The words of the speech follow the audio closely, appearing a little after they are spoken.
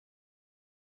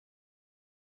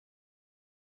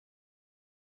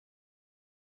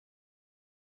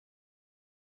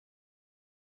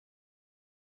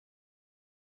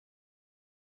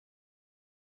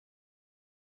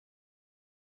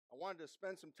I wanted to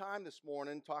spend some time this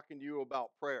morning talking to you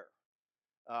about prayer,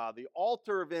 the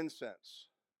altar of incense.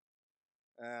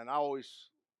 And I always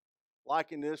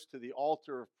liken this to the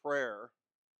altar of prayer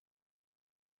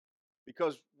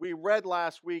because we read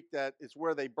last week that it's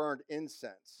where they burned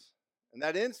incense. And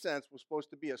that incense was supposed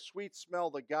to be a sweet smell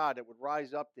to God that would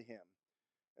rise up to him.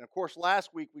 And of course,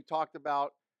 last week we talked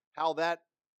about how that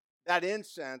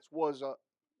incense was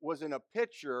in a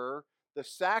picture the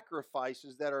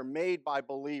sacrifices that are made by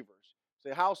believers.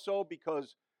 Say, how so?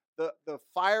 Because the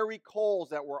fiery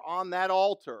coals that were on that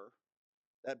altar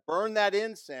that burned that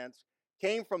incense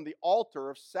came from the altar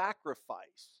of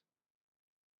sacrifice.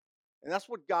 And that's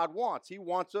what God wants. He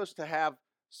wants us to have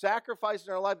sacrifices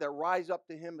in our life that rise up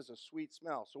to him as a sweet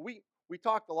smell. So we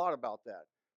talked a lot about that.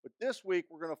 But this week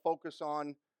we're going to focus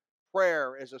on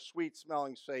prayer as a sweet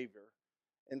smelling Savior.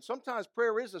 And sometimes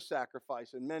prayer is a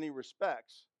sacrifice in many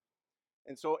respects.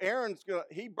 And so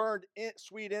he burned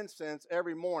sweet incense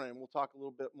every morning. We'll talk a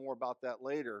little bit more about that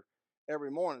later. Every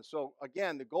morning. So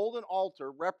again, the golden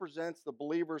altar represents the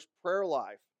believer's prayer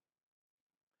life.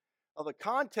 Now, the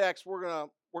context we're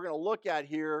gonna look at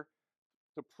here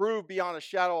to prove beyond a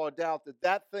shadow of a doubt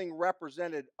that thing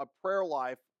represented a prayer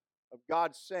life of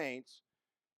God's saints.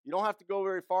 You don't have to go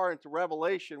very far into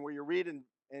Revelation, where you read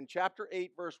in chapter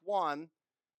 8, verse 1,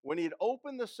 when he had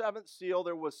opened the seventh seal,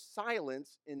 there was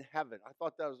silence in heaven. I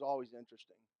thought that was always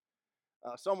interesting.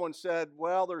 Someone said,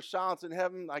 well, there's silence in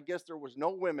heaven. I guess there was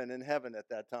no women in heaven at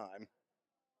that time.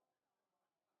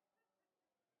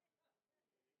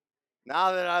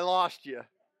 Now that I lost you.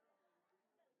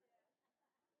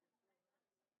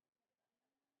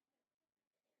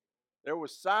 There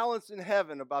was silence in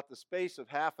heaven about the space of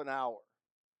half an hour.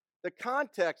 The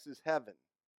context is heaven.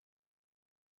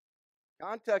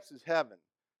 Context is heaven.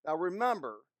 Now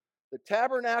remember, the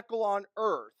tabernacle on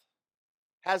earth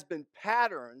has been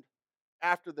patterned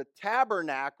after the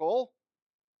tabernacle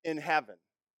in heaven.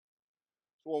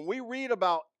 So when we read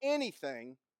about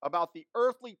anything about the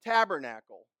earthly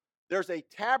tabernacle, there's a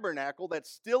tabernacle that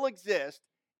still exists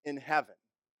in heaven.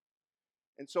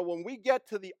 And so when we get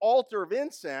to the altar of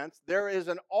incense, there is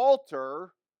an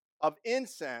altar of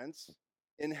incense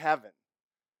in heaven.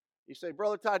 You say,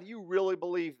 Brother Todd, do you really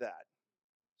believe that?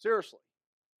 Seriously,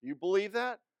 do you believe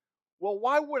that? Well,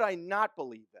 why would I not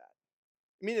believe that?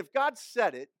 I mean, if God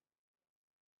said it,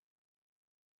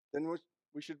 then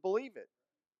we should believe it.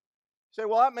 You say,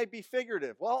 well, that may be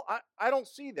figurative. Well, I don't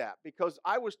see that, because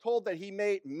I was told that he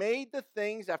made the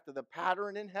things after the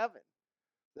pattern in heaven.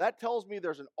 That tells me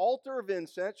there's an altar of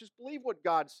incense. Just believe what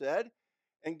God said.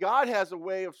 And God has a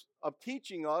way of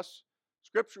teaching us,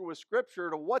 scripture with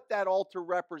scripture, to what that altar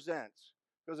represents.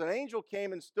 Because an angel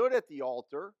came and stood at the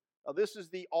altar. Now, this is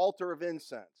the altar of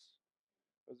incense.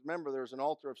 Because remember, there's an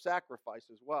altar of sacrifice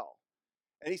as well.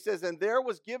 And he says, and there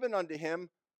was given unto him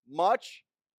much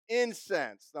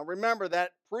incense. Now remember,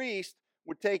 that priest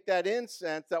would take that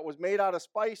incense that was made out of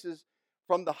spices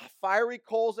from the fiery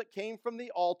coals that came from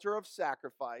the altar of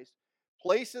sacrifice,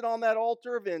 place it on that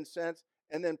altar of incense,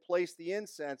 and then place the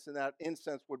incense, and that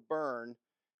incense would burn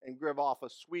and give off a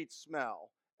sweet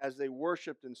smell as they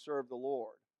worshiped and served the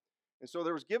Lord. And so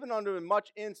there was given unto him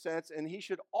much incense, and he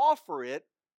should offer it,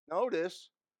 notice,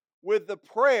 with the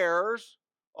prayers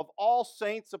of all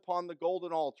saints upon the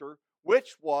golden altar,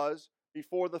 which was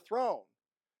before the throne.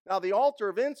 Now, the altar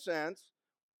of incense,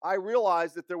 I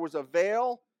realized that there was a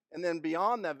veil, and then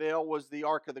beyond that veil was the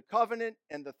Ark of the Covenant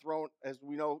and the throne, as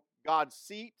we know, God's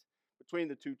seat between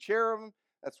the two cherubim.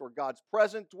 That's where God's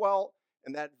presence dwelt,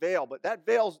 and that veil. But that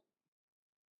veil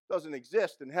doesn't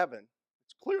exist in heaven.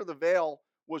 It's clear the veil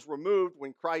was removed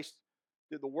when Christ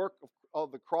did the work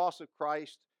of the cross of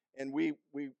Christ, and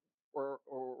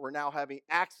we're now having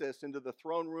access into the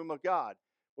throne room of God.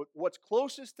 But what's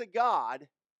closest to God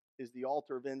is the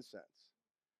altar of incense.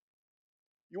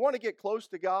 You want to get close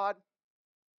to God?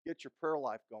 Get your prayer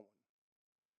life going.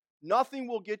 Nothing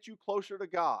will get you closer to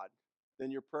God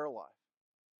than your prayer life.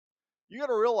 You got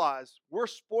to realize we're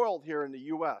spoiled here in the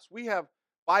U.S. We have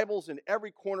Bibles in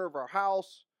every corner of our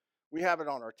house. We have it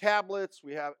on our tablets.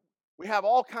 We have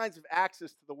all kinds of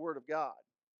access to the Word of God.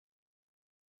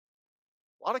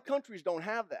 A lot of countries don't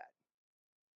have that.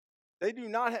 They do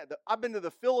not have. I've been to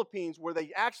the Philippines where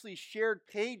they actually shared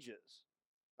pages.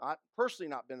 I've personally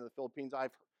not been to the Philippines.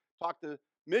 I've talked to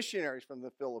missionaries from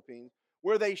the Philippines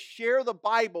where they share the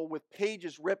Bible with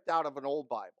pages ripped out of an old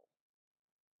Bible.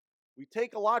 We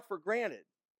take a lot for granted.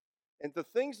 And the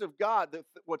things of God,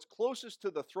 what's closest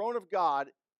to the throne of God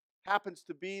happens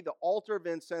to be the altar of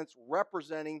incense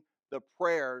representing the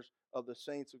prayers of the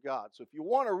saints of God. So if you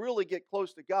want to really get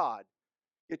close to God,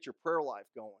 get your prayer life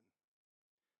going.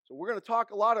 So we're going to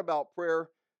talk a lot about prayer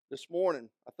this morning.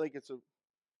 I think it's a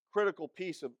critical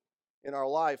piece in our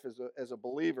life as a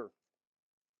believer.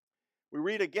 We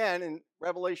read again in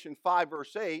Revelation 5,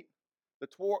 verse 8, the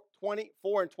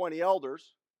 24 and 20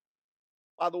 elders.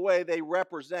 By the way, they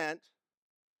represent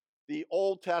the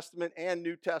Old Testament and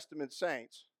New Testament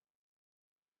saints.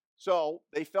 So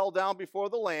they fell down before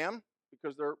the Lamb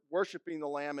because they're worshiping the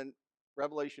Lamb in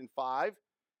Revelation 5,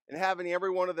 and having every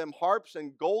one of them harps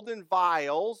and golden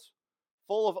vials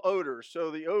full of odors. So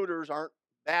the odors aren't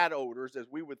bad odors as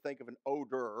we would think of an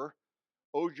odor,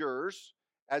 odors,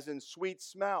 as in sweet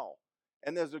smell.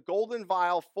 And there's a golden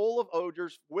vial full of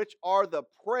odors, which are the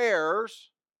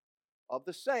prayers of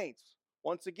the saints.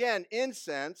 Once again,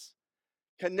 incense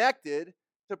connected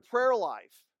to prayer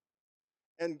life.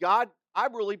 And God, I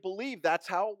really believe that's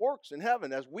how it works in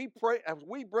heaven. As we pray, as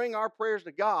we bring our prayers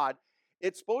to God,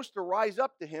 it's supposed to rise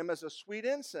up to Him as a sweet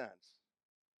incense.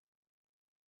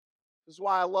 This is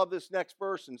why I love this next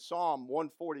verse in Psalm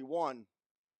 141.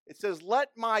 It says,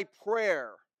 "Let my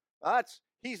prayer,"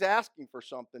 he's asking for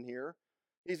something here.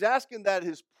 He's asking that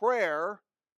his prayer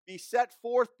be set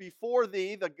forth before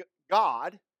thee, the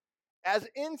God, as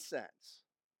incense.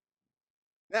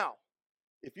 Now,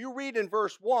 if you read in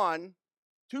verse 1,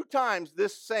 2 times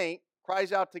this saint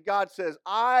cries out to God, says,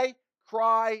 "I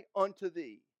cry unto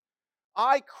thee.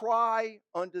 I cry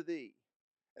unto thee."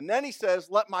 And then he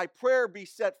says, "Let my prayer be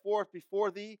set forth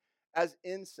before thee as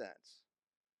incense."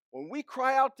 When we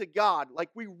cry out to God,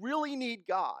 like we really need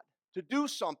God to do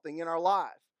something in our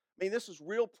life, I mean, this is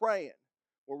real praying,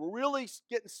 where we're really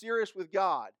getting serious with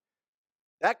God.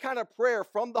 That kind of prayer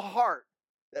from the heart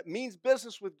that means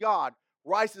business with God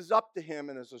rises up to Him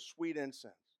and is a sweet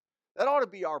incense. That ought to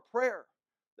be our prayer.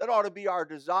 That ought to be our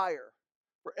desire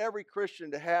for every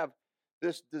Christian to have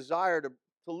this desire to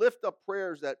lift up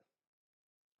prayers that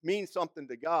mean something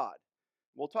to God.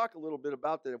 We'll talk a little bit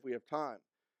about that if we have time.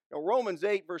 Now, Romans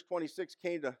 8, verse 26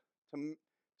 came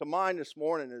to mind this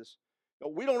morning. Is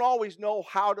we don't always know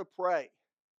how to pray.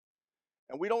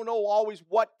 And we don't know always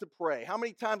what to pray. How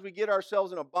many times we get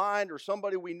ourselves in a bind, or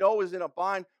somebody we know is in a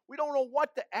bind, we don't know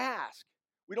what to ask.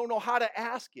 We don't know how to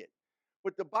ask it.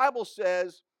 But the Bible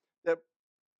says that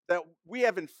we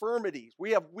have infirmities,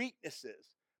 we have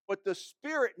weaknesses. But the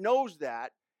Spirit knows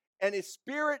that, and His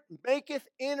Spirit maketh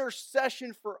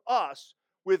intercession for us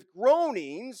with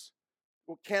groanings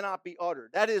what cannot be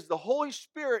uttered. That is, the Holy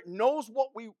Spirit knows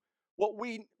what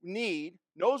we need,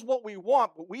 knows what we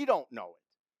want, but we don't know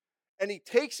it. And He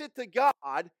takes it to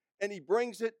God, and He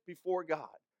brings it before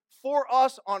God for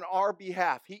us on our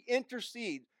behalf. He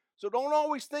intercedes. So don't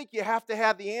always think you have to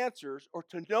have the answers or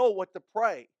to know what to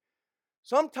pray.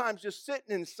 Sometimes just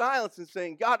sitting in silence and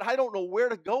saying, "God, I don't know where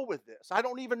to go with this. I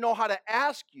don't even know how to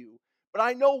ask you, but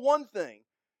I know one thing.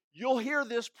 You'll hear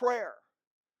this prayer."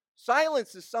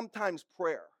 Silence is sometimes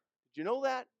prayer. Did you know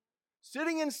that?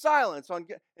 Sitting in silence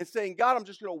and saying, "God, I'm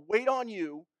just going to wait on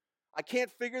you. I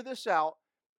can't figure this out."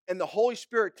 And the Holy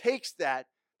Spirit takes that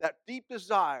deep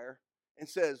desire and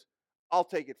says, "I'll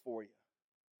take it for you."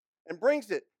 And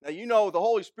brings it. Now, the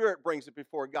Holy Spirit brings it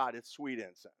before God. It's sweet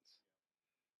incense.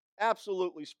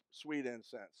 Absolutely sweet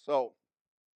incense. So,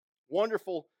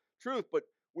 wonderful truth, but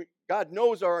God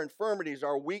knows our infirmities,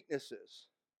 our weaknesses.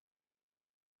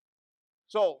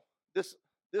 So,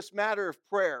 this matter of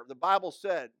prayer, the Bible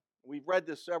said, we've read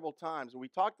this several times, and we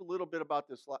talked a little bit about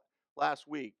this last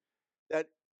week,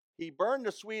 that He burned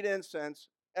the sweet incense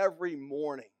every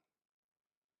morning.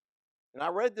 And I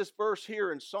read this verse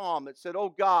here in Psalm that said, "Oh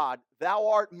God, Thou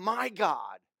art my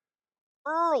God.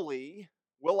 Early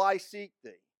will I seek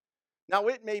Thee." Now,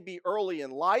 it may be early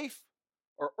in life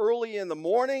or early in the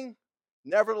morning.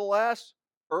 Nevertheless,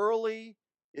 early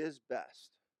is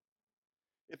best.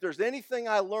 If there's anything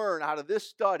I learn out of this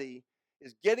study,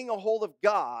 is getting a hold of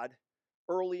God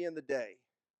early in the day.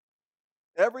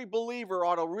 Every believer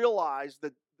ought to realize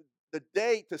that the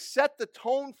day, to set the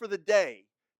tone for the day,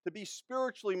 to be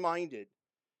spiritually minded,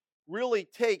 really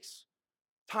takes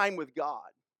time with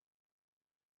God.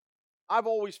 I've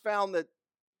always found that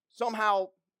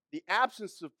somehow the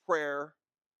absence of prayer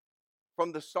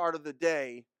from the start of the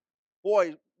day,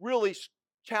 really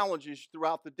challenges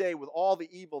throughout the day with all the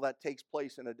evil that takes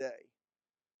place in a day,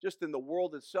 just in the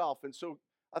world itself. And so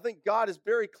I think God is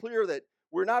very clear that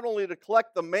we're not only to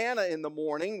collect the manna in the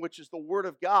morning, which is the Word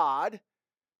of God,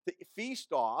 to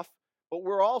feast off, but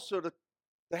we're also to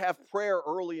have prayer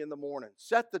early in the morning.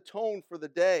 Set the tone for the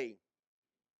day.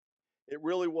 It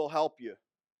really will help you.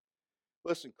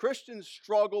 Listen, Christians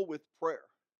struggle with prayer.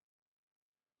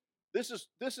 This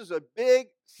is a big,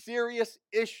 serious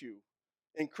issue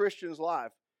in Christians'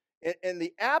 life. And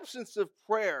the absence of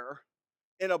prayer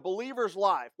in a believer's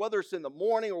life, whether it's in the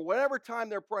morning or whatever time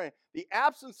they're praying, the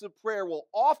absence of prayer will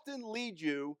often lead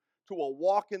you to a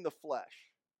walk in the flesh.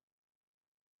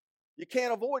 You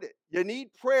can't avoid it. You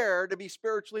need prayer to be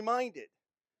spiritually minded.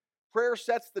 Prayer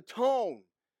sets the tone.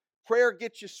 Prayer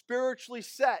gets you spiritually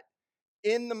set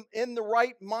in the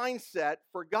right mindset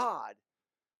for God.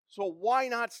 So why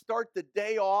not start the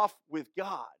day off with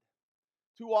God?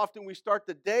 Too often we start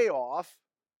the day off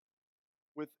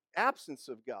with absence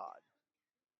of God.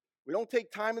 We don't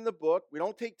take time in the book. We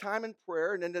don't take time in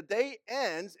prayer. And then the day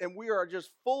ends and we are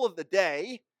just full of the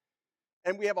day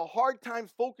and we have a hard time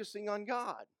focusing on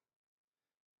God.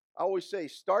 I always say,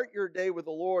 start your day with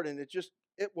the Lord and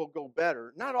it will go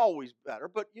better. Not always better,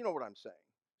 but you know what I'm saying.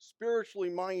 Spiritually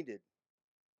minded.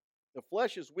 The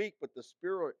flesh is weak, but the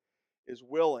spirit is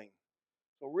willing.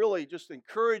 So really just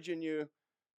encouraging you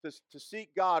to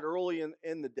seek God early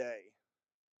in the day.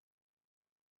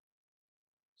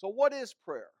 So what is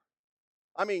prayer?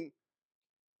 I mean,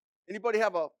 anybody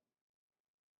have a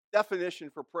definition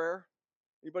for prayer?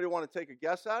 Anybody want to take a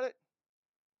guess at it?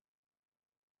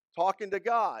 Talking to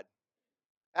God.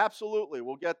 Absolutely,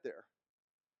 we'll get there.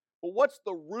 But what's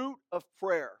the root of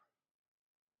prayer?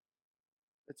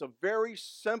 It's a very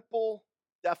simple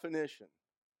definition.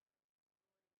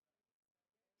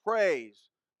 Praise,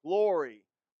 glory,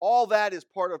 all that is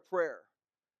part of prayer.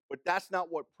 But that's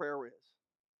not what prayer is.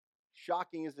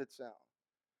 Shocking as it sounds.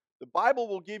 The Bible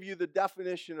will give you the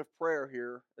definition of prayer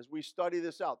here as we study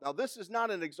this out. Now, this is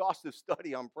not an exhaustive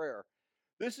study on prayer.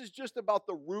 This is just about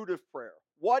the root of prayer.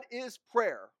 What is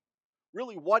prayer?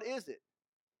 Really, what is it?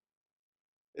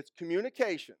 It's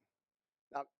communication.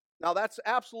 Now that's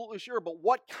absolutely sure, but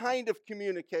what kind of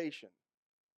communication?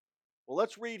 Well,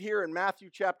 let's read here in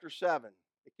Matthew chapter 7.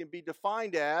 It can be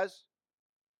defined as,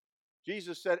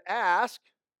 Jesus said, ask,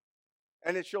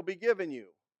 and it shall be given you.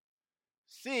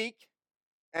 Seek,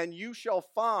 and you shall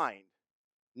find.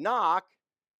 Knock,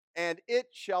 and it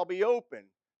shall be open.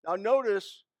 Now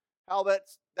notice how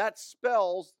that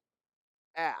spells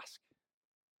ask.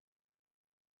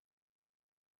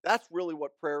 That's really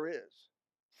what prayer is.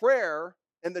 Prayer,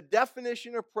 and the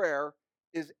definition of prayer,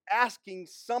 is asking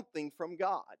something from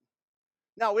God.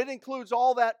 Now, it includes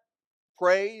all that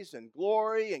praise and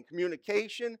glory and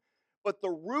communication, but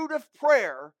the root of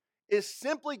prayer is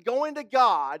simply going to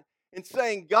God and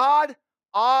saying, God,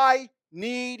 I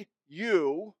need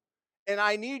you, and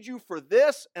I need you for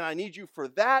this, and I need you for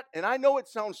that. And I know it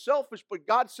sounds selfish, but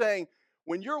God's saying,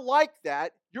 when you're like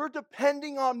that, you're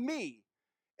depending on me.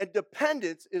 And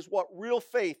dependence is what real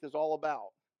faith is all about.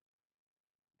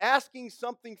 Asking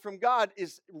something from God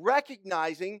is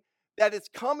recognizing that it's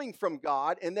coming from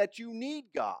God and that you need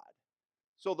God.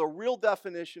 So the real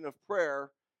definition of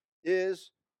prayer is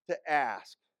to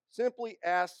ask. Simply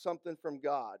ask something from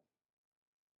God.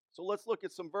 So let's look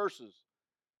at some verses.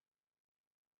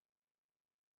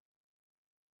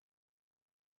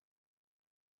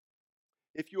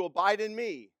 If you abide in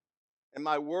me and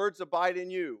my words abide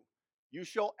in you, you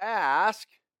shall ask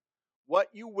what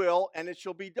you will, and it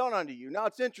shall be done unto you. Now,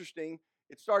 it's interesting.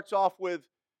 It starts off with,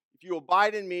 if you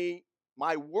abide in me,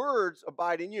 my words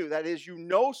abide in you. That is, you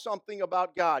know something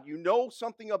about God. You know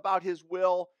something about his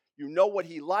will. You know what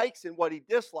he likes and what he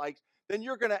dislikes. Then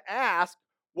you're going to ask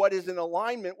what is in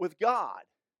alignment with God.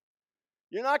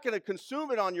 You're not going to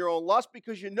consume it on your own lust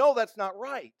because you know that's not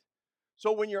right.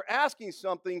 So when you're asking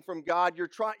something from God,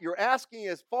 you're asking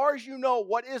as far as you know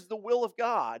what is the will of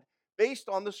God based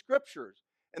on the scriptures.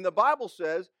 And the Bible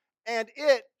says, and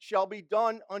it shall be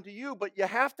done unto you, but you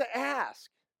have to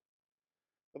ask.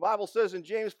 The Bible says in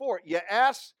James 4, you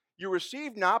ask, you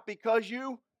receive not because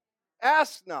you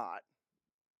ask not.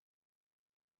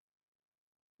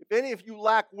 If any of you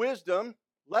lack wisdom,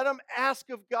 let him ask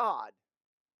of God.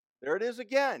 There it is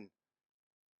again.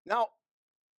 Now,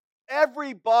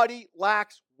 everybody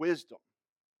lacks wisdom.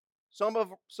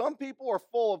 Some people are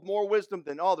full of more wisdom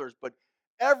than others, but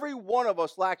every one of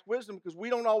us lacks wisdom because we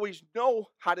don't always know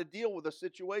how to deal with a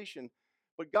situation.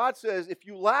 But God says, if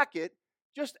you lack it,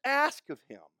 just ask of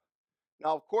him.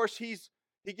 Now, of course, he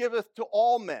giveth to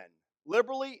all men,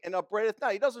 liberally and upbraideth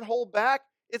not. He doesn't hold back.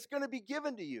 It's going to be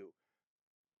given to you.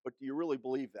 But do you really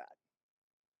believe that?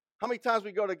 How many times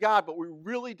we go to God, but we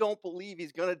really don't believe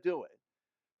he's going to do it?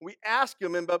 We ask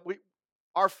him, but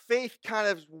our faith kind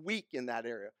of is weak in that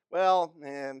area. Well,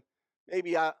 man,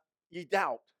 maybe you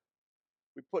doubt.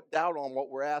 We put doubt on what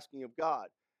we're asking of God.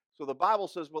 So the Bible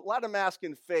says, but let him ask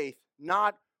in faith,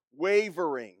 not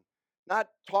wavering, not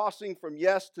tossing from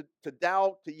yes to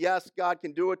doubt, to yes, God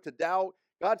can do it, to doubt.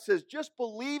 God says, just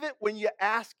believe it when you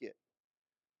ask it.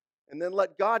 And then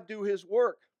let God do his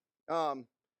work.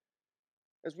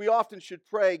 As we often should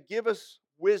pray, give us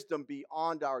wisdom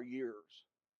beyond our years.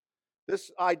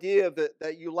 This idea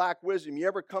that you lack wisdom, you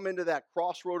ever come into that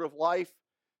crossroad of life,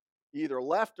 either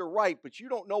left or right, but you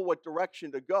don't know what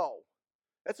direction to go.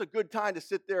 That's a good time to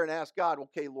sit there and ask God,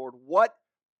 okay, Lord, what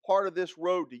part of this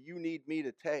road do you need me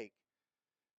to take?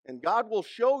 And God will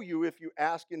show you if you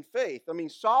ask in faith. I mean,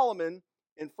 Solomon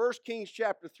in 1 Kings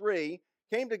chapter 3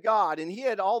 came to God, and he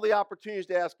had all the opportunities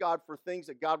to ask God for things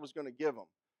that God was going to give him.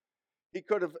 He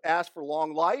could have asked for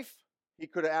long life, he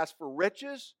could have asked for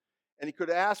riches, and he could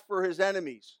have asked for his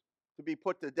enemies to be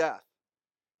put to death.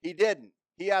 He didn't.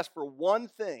 He asked for one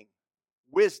thing,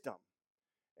 wisdom.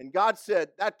 And God said,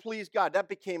 that pleased God. That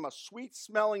became a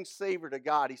sweet-smelling savor to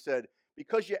God. He said,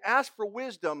 because you asked for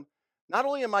wisdom, not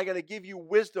only am I going to give you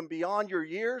wisdom beyond your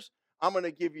years, I'm going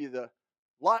to give you the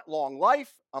long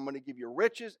life, I'm going to give you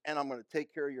riches, and I'm going to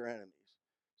take care of your enemies.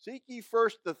 Seek ye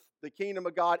first the kingdom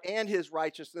of God and his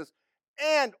righteousness,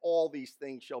 and all these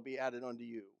things shall be added unto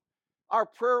you. Our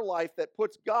prayer life that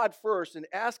puts God first and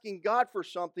asking God for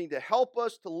something to help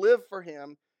us to live for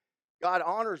him, God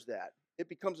honors that. It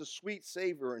becomes a sweet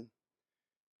savor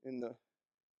in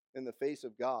the face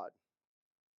of God.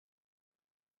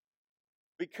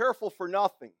 Be careful for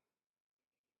nothing.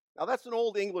 Now that's an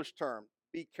old English term.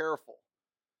 Be careful.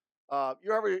 A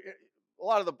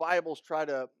lot of the Bibles try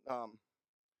to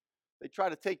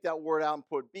take that word out and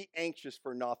put be anxious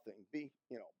for nothing.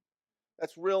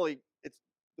 That's really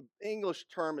the English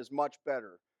term is much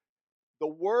better. The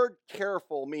word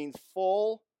careful means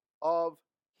full of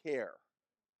care.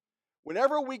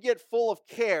 Whenever we get full of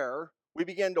care, we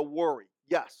begin to worry.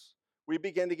 Yes, we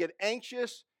begin to get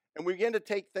anxious and we begin to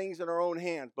take things in our own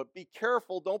hands. But be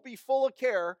careful, don't be full of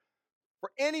care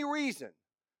for any reason,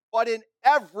 but in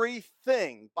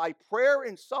everything, by prayer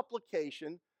and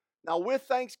supplication, now with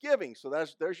thanksgiving. So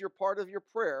there's your part of your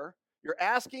prayer. You're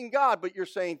asking God, but you're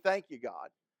saying, thank you, God.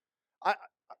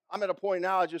 I'm at a point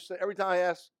now, I just say, every time I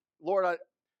ask, Lord,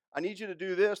 I need you to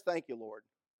do this, thank you, Lord.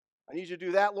 I need you to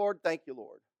do that, Lord, thank you,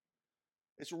 Lord.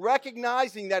 It's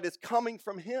recognizing that it's coming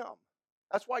from him.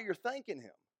 That's why you're thanking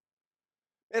him.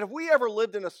 And if we ever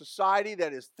lived in a society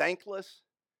that is thankless,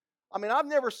 I mean, I've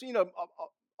never seen a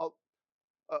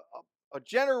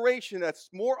generation that's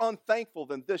more unthankful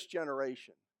than this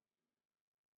generation.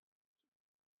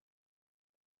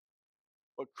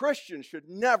 But Christians should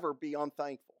never be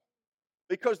unthankful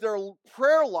because their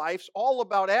prayer life's all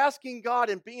about asking God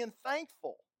and being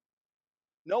thankful,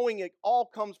 knowing it all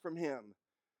comes from him.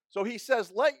 So he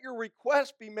says, let your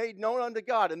request be made known unto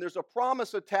God. And there's a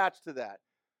promise attached to that.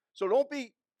 So don't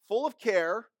be full of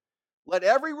care. Let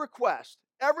every request,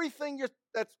 everything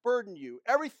that's burdened you,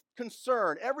 every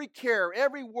concern, every care,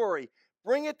 every worry,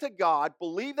 bring it to God.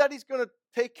 Believe that he's going to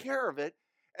take care of it.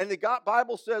 And the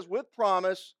Bible says with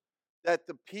promise that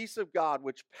the peace of God,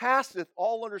 which passeth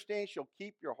all understanding, shall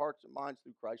keep your hearts and minds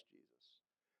through Christ Jesus.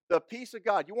 The peace of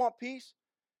God. You want peace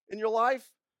in your life?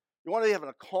 You want to have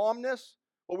a calmness?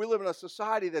 Well, we live in a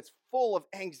society that's full of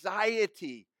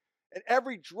anxiety, and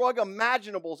every drug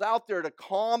imaginable is out there to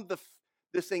calm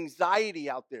this anxiety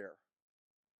out there.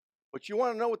 But you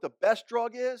want to know what the best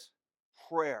drug is?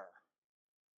 Prayer.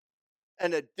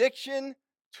 An addiction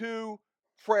to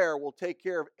prayer will take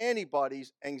care of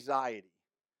anybody's anxiety.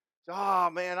 Oh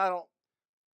man,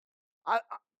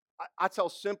 that's how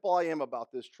simple I am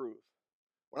about this truth.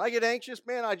 When I get anxious,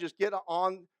 man, I just get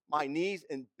on my knees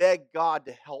and beg God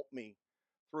to help me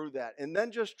through that, and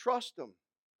then just trust him.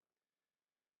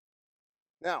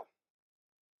 Now,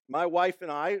 my wife and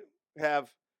I have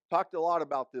talked a lot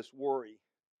about this worry.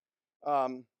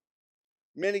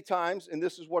 Many times, and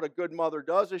this is what a good mother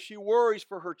does, is she worries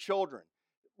for her children.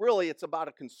 Really, it's about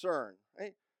a concern.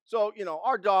 Right? So,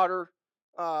 our daughter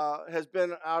has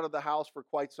been out of the house for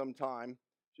quite some time.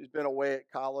 She's been away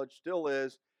at college, still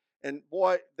is. And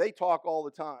boy, they talk all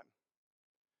the time.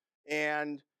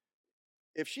 And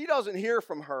if she doesn't hear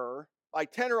from her by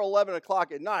 10 or 11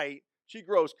 o'clock at night, she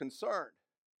grows concerned.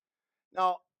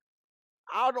 Now,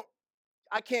 I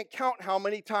can't count how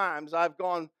many times I've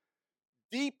gone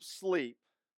deep sleep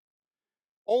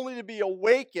only to be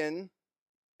awakened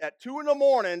at 2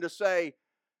 a.m. to say,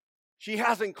 she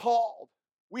hasn't called.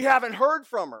 We haven't heard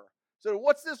from her. So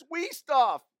what's this we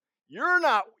stuff? You're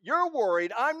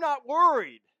worried. I'm not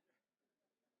worried.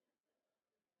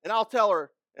 And I'll tell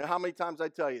her, and how many times I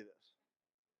tell you this?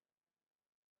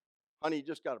 Honey, you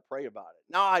just got to pray about it.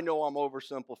 Now I know I'm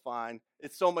oversimplifying.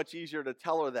 It's so much easier to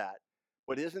tell her that.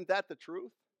 But isn't that the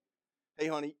truth? Hey,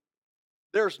 honey,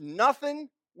 there's nothing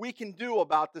we can do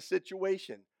about the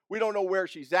situation. We don't know where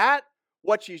she's at,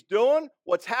 what she's doing,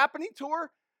 what's happening to her.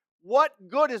 what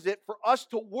good is it for us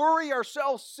to worry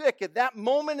ourselves sick at that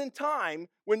moment in time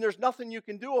when there's nothing you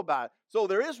can do about it? So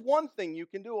there is one thing you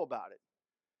can do about it.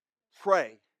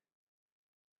 Pray.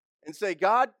 And say,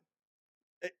 God,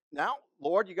 now,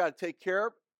 Lord, you got to take care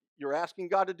of, you're asking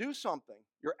God to do something.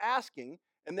 You're asking,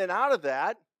 and then out of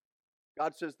that,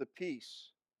 God says the peace.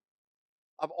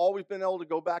 I've always been able to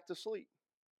go back to sleep.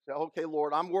 Say, okay,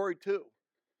 Lord, I'm worried too.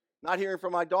 Not hearing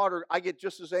from my daughter, I get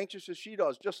just as anxious as she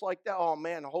does, just like that. Oh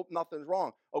man, I hope nothing's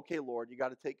wrong. Okay, Lord, you got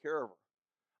to take care of her.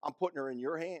 I'm putting her in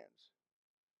your hands.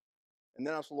 And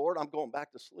then I said, Lord, I'm going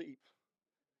back to sleep.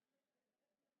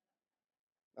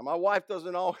 Now, my wife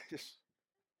doesn't always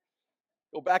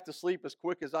go back to sleep as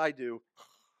quick as I do.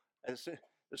 And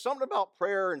there's something about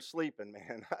prayer and sleeping,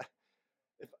 man.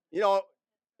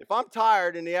 If I'm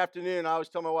tired in the afternoon, I always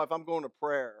tell my wife I'm going to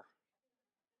prayer.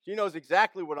 She knows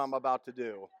exactly what I'm about to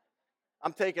do.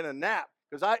 I'm taking a nap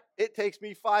because it takes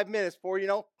me 5 minutes before,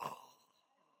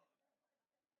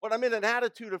 but I'm in an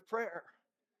attitude of prayer.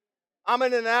 I'm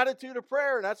in an attitude of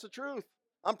prayer, and that's the truth.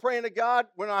 I'm praying to God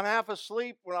when I'm half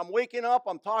asleep. When I'm waking up,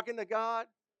 I'm talking to God.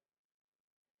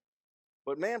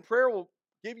 But man, prayer will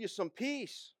give you some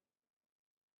peace.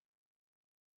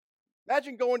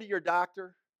 Imagine going to your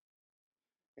doctor,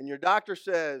 and your doctor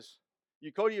says,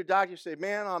 you go to your doctor, you say,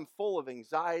 man, I'm full of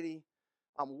anxiety.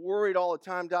 I'm worried all the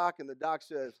time, doc. And the doc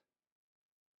says,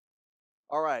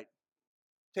 all right,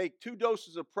 take 2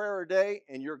 doses of prayer a day,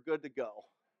 and you're good to go.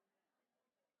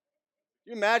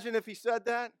 Can you imagine if he said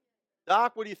that?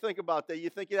 Doc, what do you think about that? You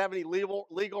think you'd have any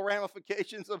legal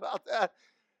ramifications about that?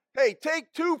 Hey,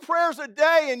 take 2 prayers a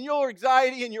day and your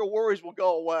anxiety and your worries will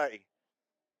go away.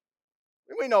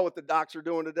 We know what the docs are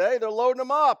doing today. They're loading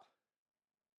them up.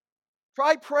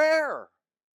 Try prayer.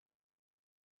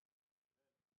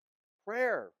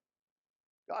 Prayer.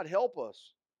 God help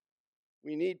us.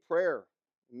 We need prayer.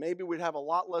 Maybe we'd have a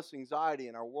lot less anxiety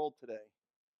in our world today.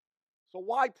 So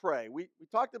why pray? We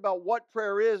talked about what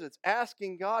prayer is. It's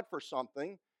asking God for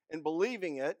something and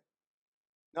believing it.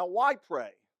 Now, why pray?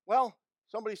 Well,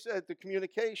 somebody said the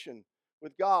communication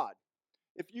with God.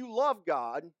 If you love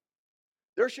God,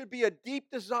 there should be a deep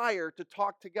desire to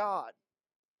talk to God.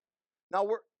 Now,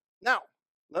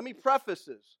 let me preface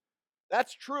this.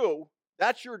 That's true.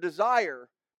 That's your desire,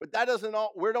 but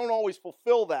we don't always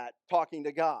fulfill that talking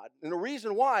to God. And the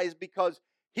reason why is because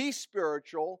He's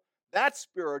spiritual, that's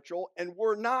spiritual, and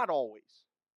we're not always.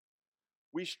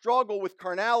 We struggle with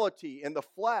carnality and the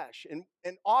flesh,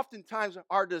 and oftentimes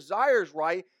our desire's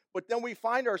right, but then we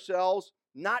find ourselves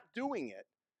not doing it.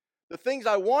 The things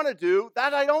I want to do,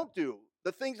 that I don't do.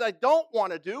 The things I don't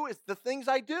want to do is the things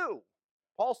I do.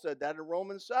 Paul said that in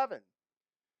Romans 7.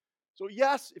 So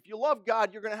yes, if you love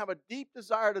God, you're going to have a deep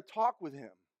desire to talk with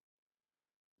Him.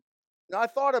 Now I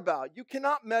thought about it. You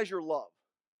cannot measure love.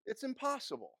 It's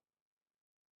impossible.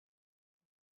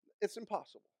 It's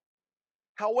impossible.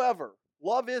 However,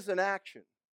 love is an action.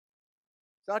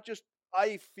 It's not just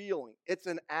a feeling. It's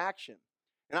an action.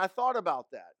 And I thought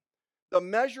about that. The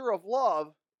measure of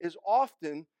love is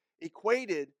often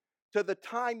equated to the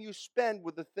time you spend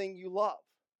with the thing you love.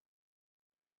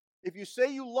 If you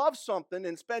say you love something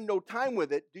and spend no time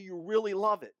with it, do you really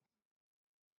love it?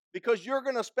 Because you're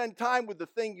going to spend time with the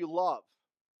thing you love.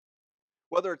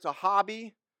 Whether it's a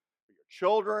hobby, or your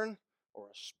children, or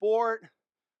a sport,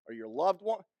 or your loved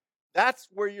one. That's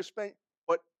where you spend.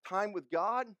 But time with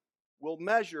God will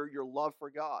measure your love for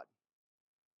God.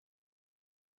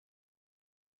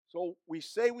 So we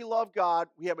say we love God.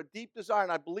 We have a deep desire,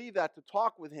 and I believe that, to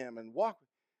talk with Him and walk with Him.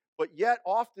 But yet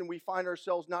often we find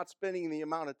ourselves not spending the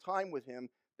amount of time with Him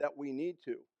that we need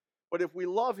to. But if we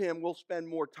love Him, we'll spend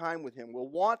more time with Him. We'll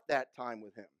want that time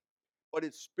with Him. But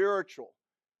it's spiritual.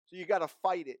 So you got to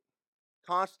fight it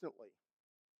constantly.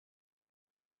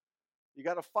 You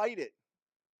got to fight it.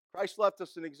 Christ left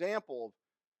us an example.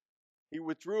 He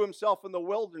withdrew Himself in the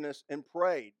wilderness and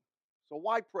prayed. So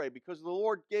why pray? Because the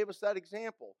Lord gave us that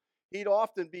example. He'd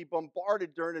often be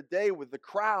bombarded during the day with the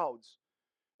crowds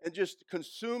and just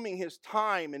consuming His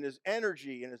time and His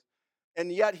energy.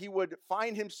 And yet He would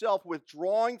find Himself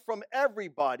withdrawing from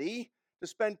everybody to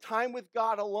spend time with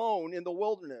God alone in the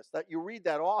wilderness. That you read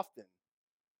that often.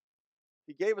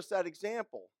 He gave us that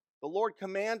example. The Lord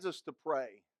commands us to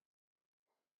pray.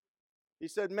 He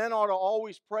said men ought to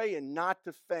always pray and not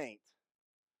to faint.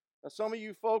 Now some of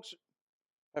you folks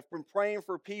have been praying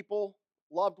for people,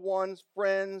 loved ones,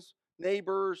 friends,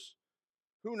 neighbors,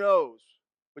 who knows?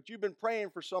 But you've been praying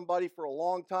for somebody for a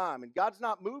long time, and God's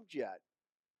not moved yet.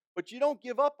 But you don't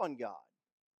give up on God.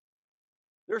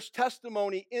 There's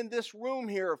testimony in this room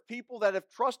here of people that have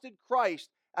trusted Christ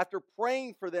after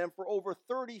praying for them for over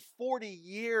 30, 40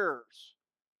 years.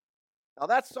 Now,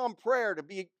 that's some prayer to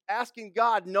be asking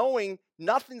God knowing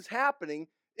nothing's happening.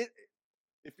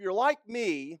 If you're like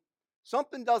me,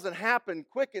 something doesn't happen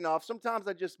quick enough, sometimes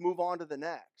I just move on to the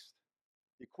next.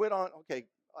 You quit on, okay,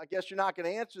 I guess you're not going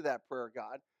to answer that prayer,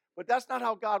 God. But that's not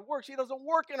how God works. He doesn't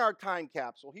work in our time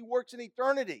capsule. He works in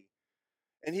eternity.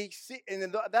 And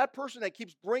that person that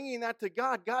keeps bringing that to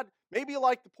God, God, maybe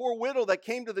like the poor widow that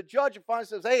came to the judge and finally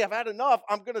says, hey, I've had enough.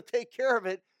 I'm going to take care of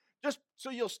it just so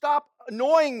you'll stop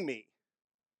annoying me.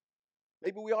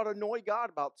 Maybe we ought to annoy God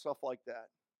about stuff like that.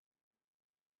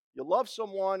 You love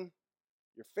someone,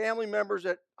 your family members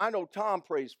that, I know Tom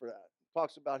prays for that.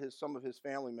 Talks about some of his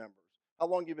family members. How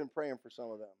long have you been praying for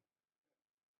some of them?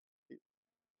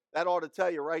 That ought to tell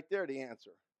you right there the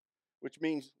answer, which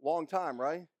means long time,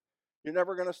 right? You're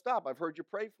never going to stop. I've heard you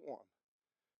pray for them.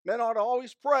 Men ought to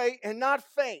always pray and not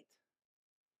faint,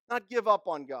 not give up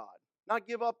on God, not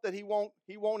give up that He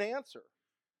won't answer.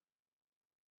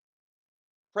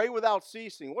 Pray without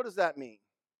ceasing. What does that mean?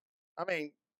 I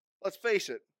mean, let's face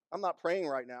it. I'm not praying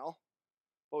right now.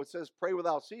 But it says pray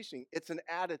without ceasing. It's an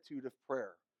attitude of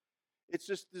prayer. It's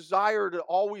this desire to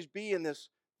always be in this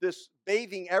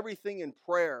bathing everything in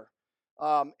prayer,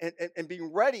 and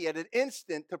being ready at an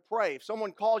instant to pray. If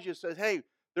someone calls you and says, hey,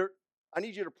 I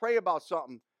need you to pray about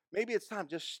something, maybe it's time.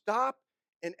 Just stop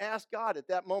and ask God at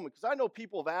that moment. Because I know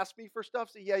people have asked me for stuff.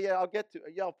 Say, yeah, I'll get to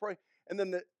it. Yeah, I'll pray. And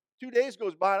then 2 days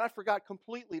goes by and I forgot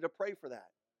completely to pray for that.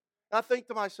 And I think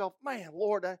to myself, man,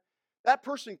 Lord, that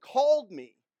person called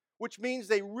me, which means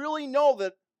they really know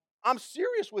that I'm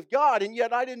serious with God, and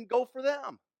yet I didn't go for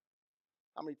them.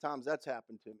 How many times that's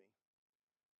happened to me?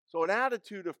 So an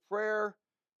attitude of prayer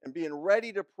and being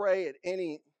ready to pray at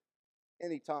any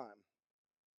time.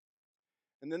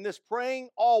 And then this praying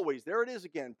always, there it is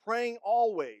again, praying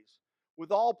always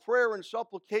with all prayer and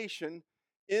supplication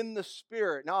in the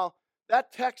Spirit. Now,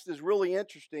 that text is really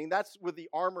interesting. That's with the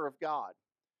armor of God.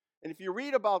 And if you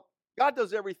read about, God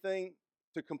does everything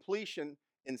to completion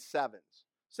in sevens.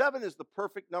 7 is the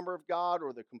perfect number of God,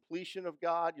 or the completion of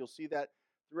God. You'll see that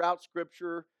throughout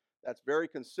Scripture. That's very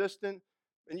consistent.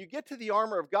 And you get to the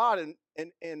armor of God in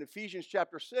Ephesians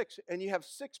chapter 6, and you have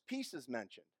 6 pieces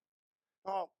mentioned.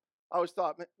 Oh, I always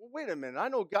thought, wait a minute, I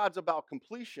know God's about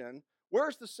completion.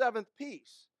 Where's the 7th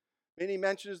piece? And he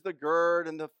mentions the gird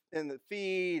and the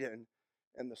feet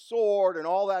and the sword and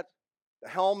all that, the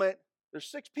helmet.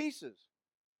 There's 6 pieces.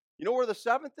 You know where the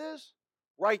 7th is?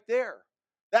 Right there.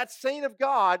 That saint of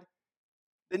God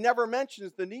that never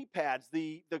mentions the knee pads,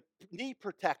 the knee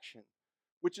protection,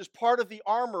 which is part of the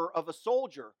armor of a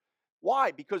soldier.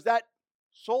 Why? Because that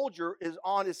soldier is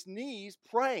on his knees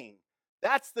praying.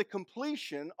 That's the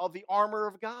completion of the armor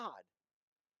of God.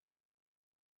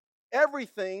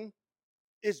 Everything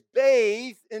is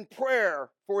bathed in prayer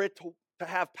for it to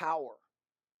have power.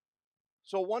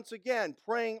 So once again,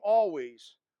 praying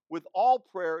always with all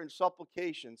prayer and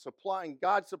supplication, supplying.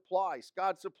 God supplies.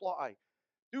 God supply.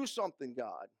 Do something,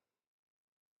 God.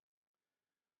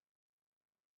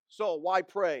 So why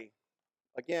pray?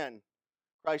 Again,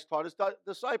 Christ taught his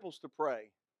disciples to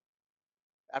pray.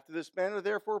 After this manner,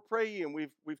 therefore, pray ye. And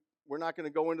we're not going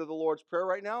to go into the Lord's Prayer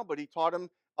right now, but he taught them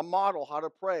a model how to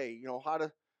pray. You know, how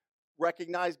to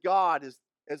recognize God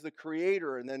as the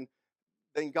Creator, and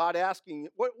then God asking,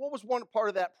 what was one part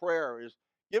of that prayer is,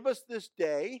 give us this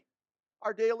day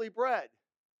our daily bread.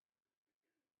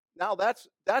 Now that's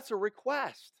a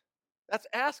request. That's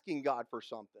asking God for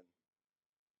something.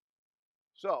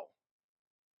 So,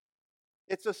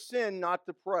 it's a sin not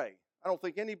to pray. I don't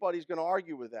think anybody's going to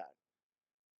argue with that.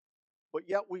 But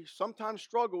yet we sometimes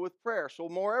struggle with prayer. So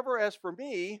moreover, as for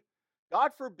me,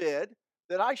 God forbid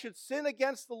that I should sin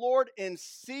against the Lord in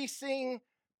ceasing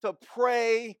to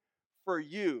pray for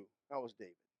you. That was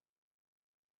David.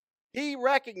 He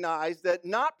recognized that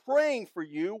not praying for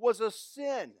you was a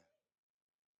sin.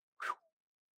 Whew.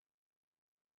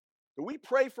 Do we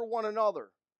pray for one another?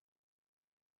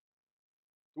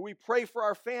 Do we pray for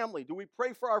our family? Do we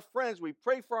pray for our friends? Do we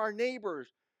pray for our neighbors?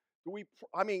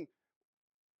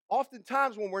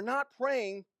 Oftentimes when we're not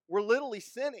praying, we're literally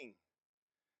sinning.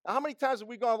 Now, how many times have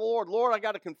we gone to the Lord, Lord, I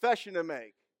got a confession to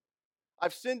make.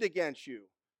 I've sinned against you.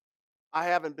 I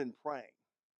haven't been praying.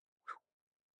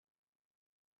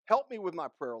 Help me with my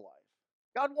prayer life.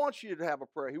 God wants you to have a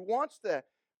prayer. He wants that,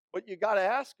 but you got to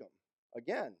ask him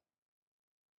again.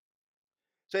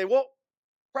 Say, well,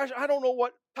 Todd, I don't know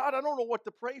what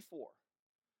to pray for.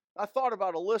 I thought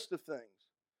about a list of things,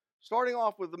 starting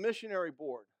off with the missionary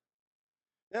board.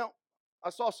 Now, I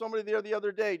saw somebody there the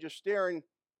other day just staring,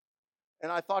 and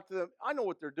I thought to them, I know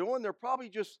what they're doing. They're probably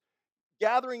just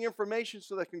gathering information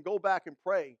so they can go back and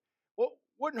pray. Well,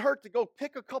 wouldn't hurt to go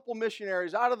pick a couple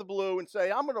missionaries out of the blue and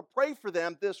say, I'm going to pray for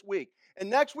them this week. And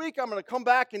next week, I'm going to come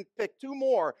back and pick 2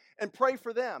 more and pray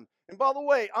for them. And by the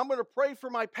way, I'm going to pray for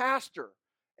my pastor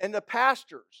and the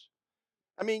pastors.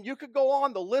 I mean, you could go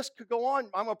on. The list could go on.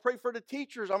 I'm going to pray for the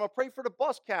teachers. I'm going to pray for the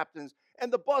bus captains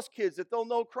and the bus kids that they'll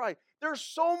know Christ. There's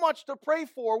so much to pray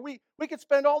for. We could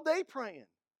spend all day praying.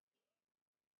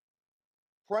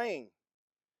 Praying.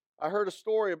 I heard a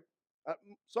story.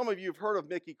 Some of you have heard of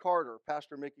Mickey Carter,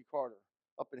 Pastor Mickey Carter,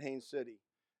 up in Haines City.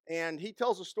 And he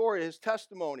tells a story, his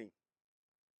testimony.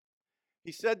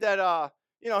 He said that,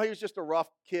 he was just a rough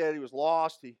kid. He was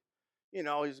lost. He's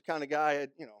the kind of guy,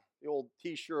 had, the old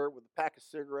T-shirt with a pack of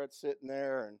cigarettes sitting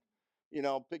there and,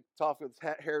 big tough with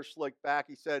his hair slicked back.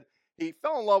 He said he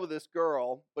fell in love with this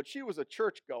girl, but she was a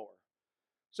churchgoer.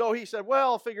 So he said,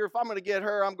 well, I figure if I'm going to get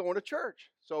her, I'm going to church.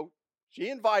 So she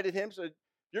invited him, said,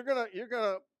 you're gonna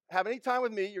have any time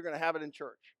with me, you're going to have it in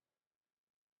church.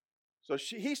 So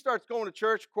he starts going to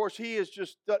church. Of course, he is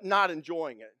just not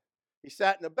enjoying it. He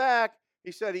sat in the back.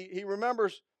 He said he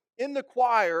remembers in the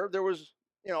choir, there was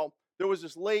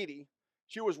this lady.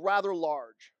 She was rather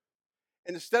large.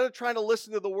 And instead of trying to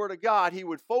listen to the word of God, he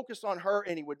would focus on her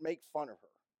and he would make fun of her.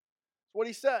 That's what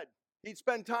he said. He'd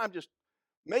spend time just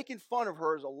making fun of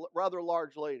her as a rather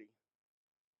large lady.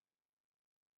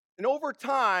 And over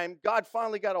time, God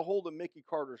finally got a hold of Mickey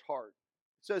Carter's heart.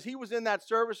 It says he was in that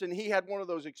service and he had one of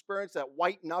those experiences, that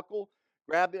white knuckle,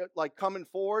 grabbed it like coming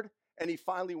forward, and he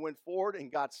finally went forward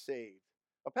and got saved.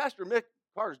 Now, Pastor Mick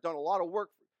Carter's done a lot of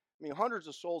work. Hundreds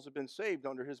of souls have been saved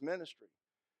under his ministry.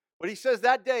 But he says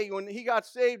that day when he got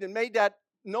saved and made that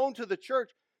known to the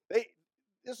church,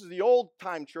 this is the old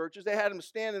time churches, they had him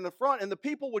stand in the front and the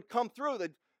people would come through.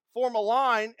 They'd form a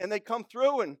line and they'd come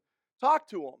through and talk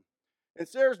to him. And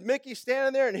so there's Mickey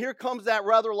standing there, and here comes that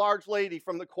rather large lady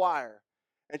from the choir.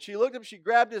 And she looked up, she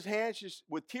grabbed his hand,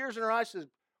 with tears in her eyes, says,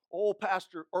 oh,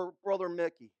 Pastor, or Brother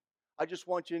Mickey, I just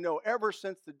want you to know, ever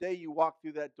since the day you walked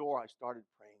through that door, I started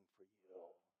praying for you.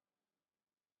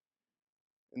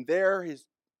 And there,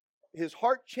 his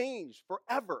heart changed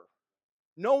forever,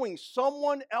 knowing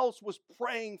someone else was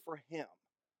praying for him.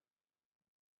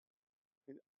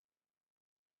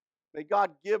 May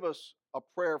God give us a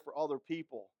prayer for other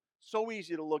people. So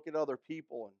easy to look at other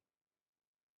people and,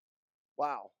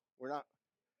 wow.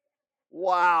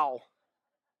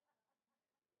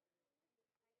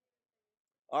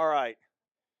 All right.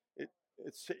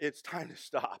 It's time to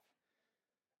stop.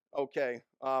 Okay.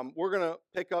 We're going to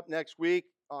pick up next week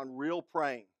on real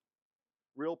praying.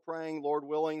 Real praying, Lord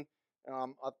willing. I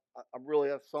really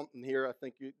have something here. I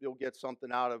think you'll get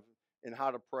something out of in how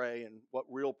to pray and what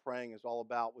real praying is all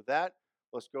about. With that,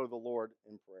 let's go to the Lord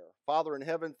in prayer. Father in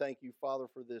heaven, thank you, Father,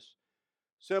 for this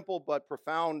simple but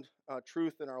profound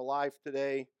truth in our life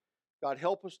today. God,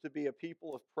 help us to be a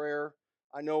people of prayer.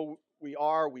 I know we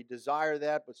desire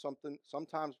that, but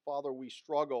sometimes, Father, we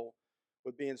struggle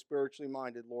with being spiritually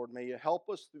minded, Lord. May you help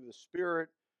us through the Spirit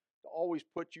to always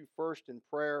put you first in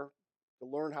prayer, to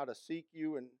learn how to seek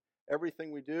you in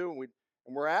everything we do.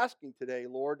 And we're asking today,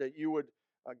 Lord, that you would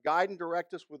guide and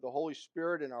direct us with the Holy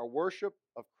Spirit in our worship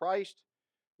of Christ.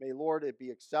 May, Lord, it be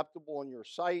acceptable in your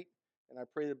sight. And I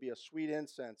pray to be a sweet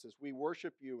incense as we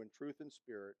worship you in truth and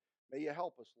spirit. May you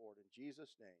help us, Lord, in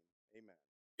Jesus' name. Amen.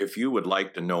 If you would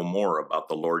like to know more about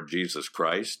the Lord Jesus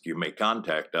Christ, you may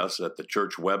contact us at the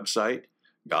church website,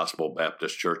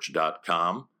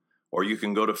 gospelbaptistchurch.com, or you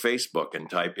can go to Facebook and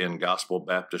type in Gospel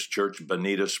Baptist Church,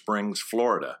 Bonita Springs,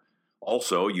 Florida.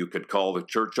 Also, you could call the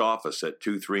church office at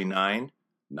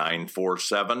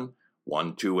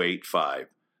 239-947-1285.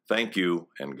 Thank you,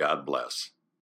 and God bless.